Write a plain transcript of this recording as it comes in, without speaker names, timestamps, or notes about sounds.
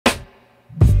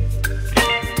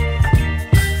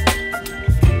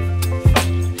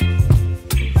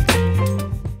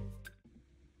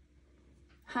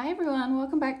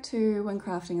Welcome back to When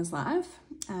Crafting is Life.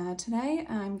 Today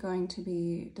I'm going to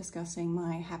be discussing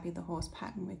my Happy the Horse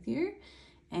pattern with you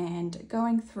and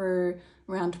going through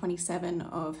round 27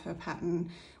 of her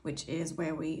pattern, which is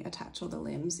where we attach all the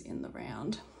limbs in the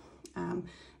round.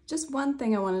 Just one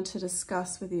thing I wanted to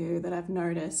discuss with you that I've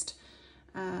noticed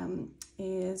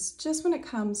is just when it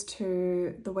comes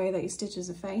to the way that your stitches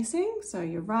are facing, so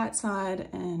your right side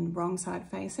and wrong side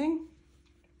facing.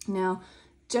 Now,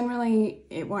 generally,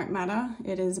 it won't matter.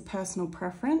 It is a personal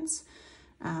preference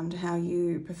to how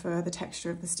you prefer the texture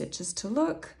of the stitches to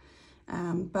look.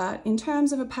 But in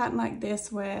terms of a pattern like this,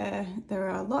 where there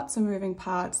are lots of moving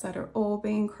parts that are all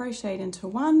being crocheted into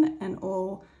one and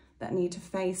all that need to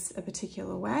face a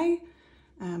particular way,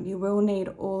 you will need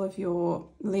all of your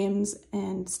limbs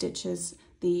and stitches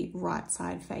the right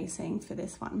side facing for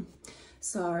this one.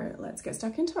 So let's get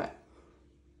stuck into it.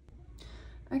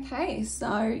 Okay,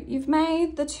 so you've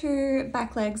made the two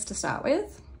back legs to start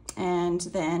with, and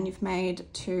then you've made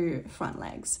two front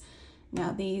legs.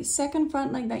 Now the second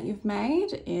front leg that you've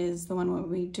made is the one where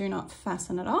we do not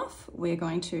fasten it off. We're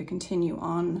going to continue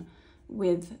on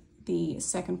with the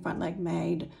second front leg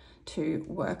made to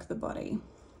work the body.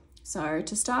 So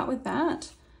to start with that,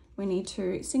 we need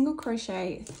to single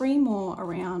crochet 3 more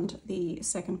around the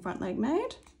second front leg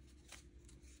made.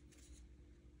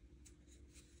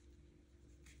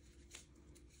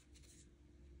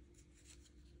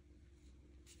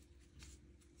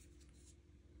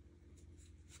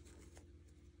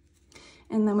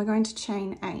 And then we're going to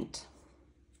chain 8.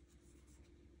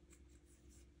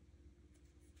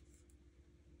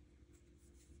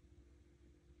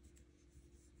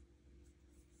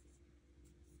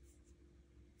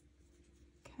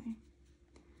 Okay,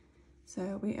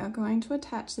 so we are going to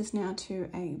attach this now to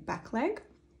a back leg,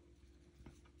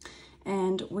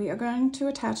 and we are going to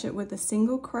attach it with a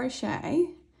single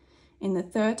crochet in the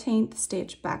 13th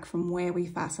stitch back from where we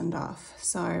fastened off.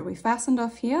 So we fastened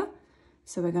off here,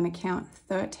 so we're going to count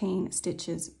 13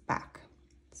 stitches back.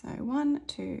 So 1,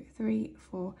 2, 3,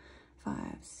 4, 5,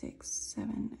 6,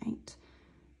 7, 8,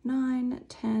 9,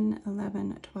 10,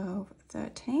 11, 12,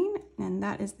 13. And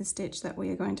that is the stitch that we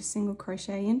are going to single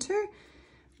crochet into.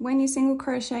 When you single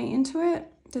crochet into it,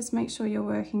 just make sure your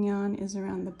working yarn is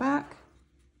around the back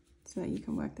so that you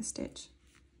can work the stitch.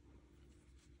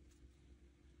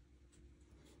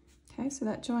 Okay, so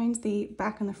that joins the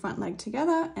back and the front leg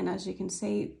together, and as you can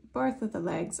see, both of the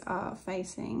legs are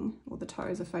facing, or the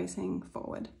toes are facing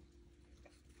forward.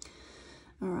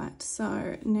 All right,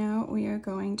 so now we are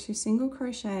going to single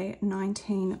crochet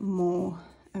 19 more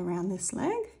around this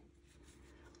leg.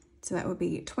 So that would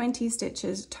be 20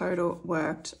 stitches total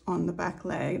worked on the back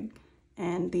leg,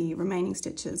 and the remaining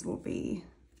stitches will be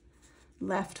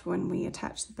left when we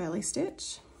attach the belly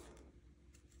stitch.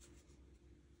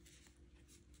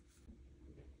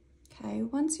 Okay,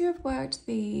 once you have worked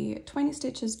the 20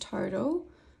 stitches total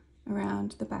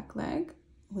around the back leg,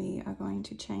 we are going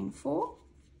to chain 4.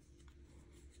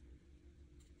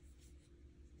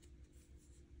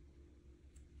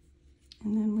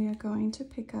 And then we are going to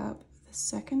pick up the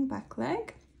second back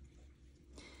leg,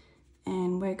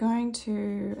 and we're going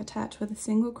to attach with a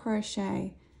single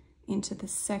crochet into the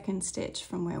second stitch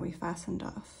from where we fastened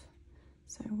off.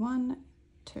 So 1,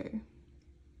 2.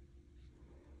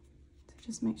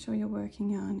 Just make sure your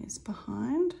working yarn is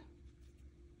behind.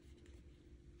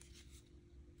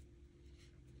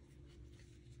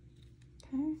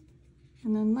 Okay,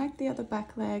 and then like the other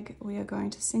back leg, we are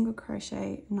going to single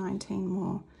crochet 19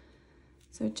 more.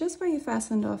 So just where you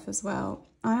fastened off as well,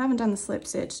 I haven't done the slip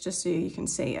stitch just so you can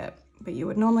see it, but you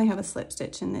would normally have a slip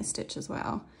stitch in this stitch as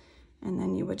well, and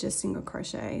then you would just single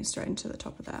crochet straight into the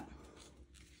top of that.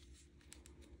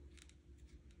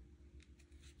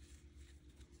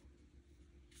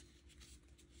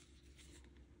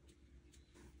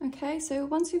 Okay, so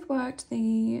once you've worked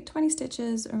the 20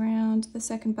 stitches around the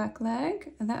second back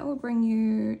leg, that will bring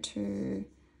you to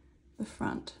the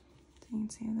front. So you can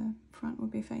see the front will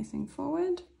be facing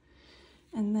forward.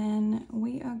 And then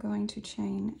we are going to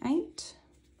chain 8.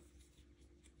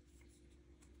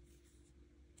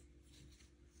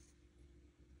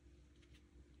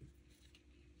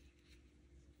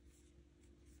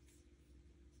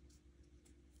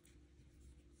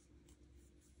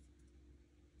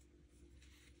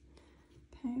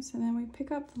 Okay, so then we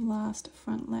pick up the last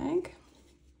front leg,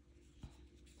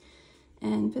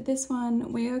 and for this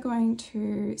one we are going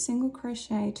to single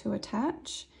crochet to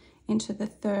attach into the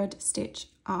 3rd stitch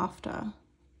after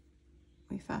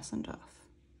we fastened off.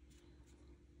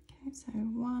 Okay, so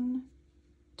 1,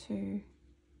 2,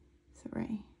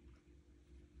 3.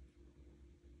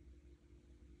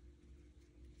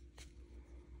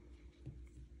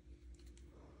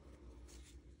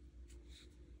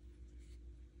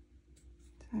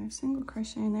 single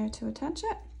crochet in there to attach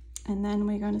it, and then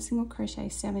we're going to single crochet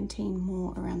 17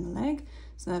 more around the leg.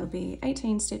 So that'll be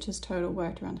 18 stitches total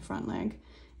worked around the front leg,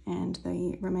 and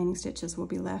the remaining stitches will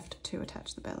be left to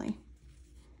attach the belly.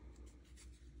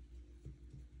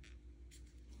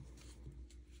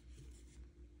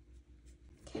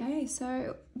 Okay,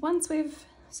 so once we've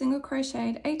single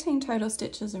crocheted 18 total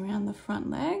stitches around the front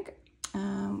leg,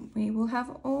 we will have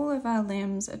all of our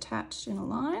limbs attached in a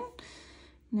line.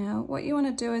 Now what you want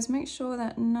to do is make sure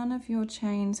that none of your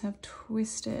chains have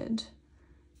twisted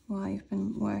while you've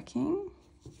been working.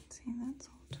 See, that's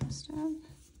all twisted.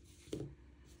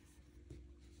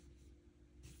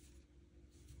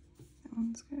 That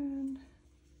one's good.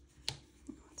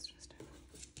 Let's just do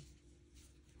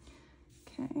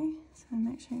it. Okay, so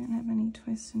make sure you don't have any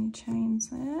twists, any chains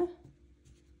there.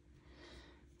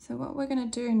 So what we're going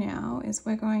to do now is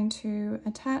we're going to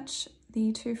attach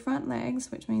the two front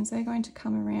legs, which means they're going to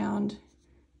come around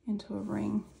into a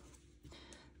ring.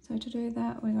 So to do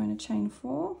that, we're going to chain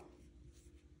 4.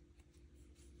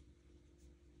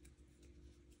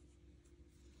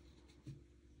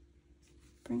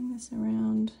 Bring this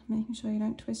around, making sure you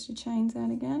don't twist your chains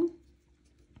out again.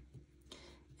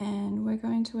 And we're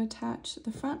going to attach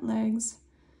the front legs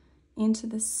into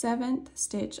the 7th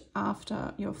stitch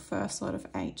after your first lot of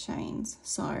 8 chains.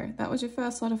 So that was your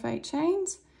first lot of 8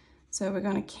 chains. So we're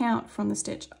going to count from the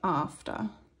stitch after.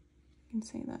 You can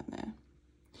see that there.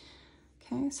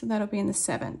 Okay, so that'll be in the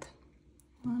 7th.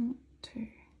 1, 2, 3,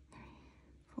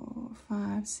 4,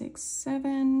 5, 6,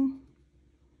 7.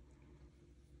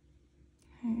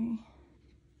 Okay.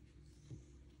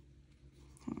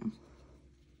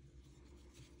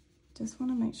 Just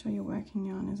want to make sure your working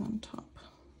yarn is on top.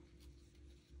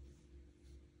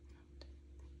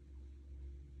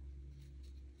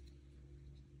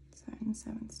 So in the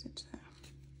 7th stitch there.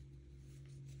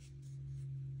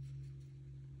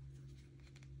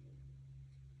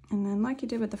 And then like you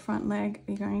did with the front leg,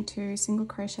 you're going to single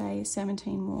crochet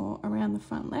 17 more around the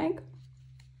front leg.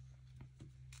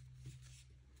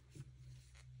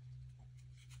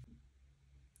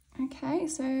 Okay,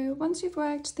 so once you've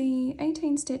worked the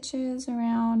 18 stitches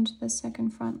around the second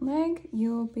front leg,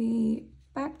 you'll be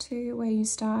back to where you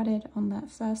started on that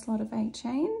first lot of 8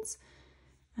 chains.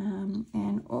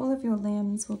 And all of your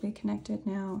limbs will be connected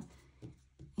now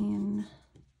in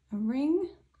a ring,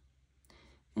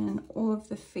 and all of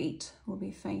the feet will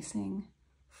be facing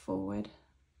forward.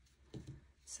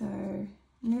 So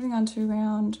moving on to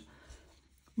round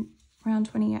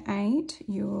 28,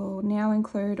 you will now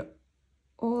include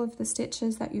all of the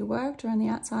stitches that you worked around the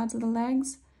outsides of the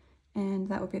legs, and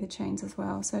that will be the chains as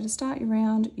well. So to start your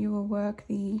round, you will work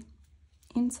the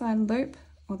inside loop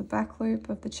or the back loop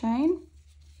of the chain,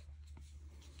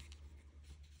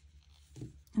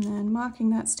 and then marking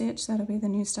that stitch, that'll be the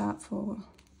new start for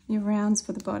your rounds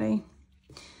for the body.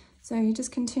 So you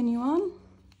just continue on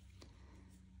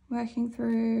working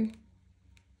through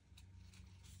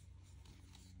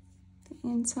the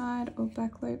inside or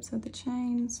back loops of the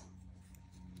chains,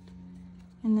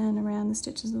 and then around the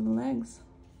stitches of the legs.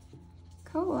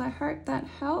 Cool, I hope that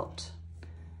helped.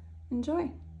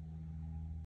 Enjoy.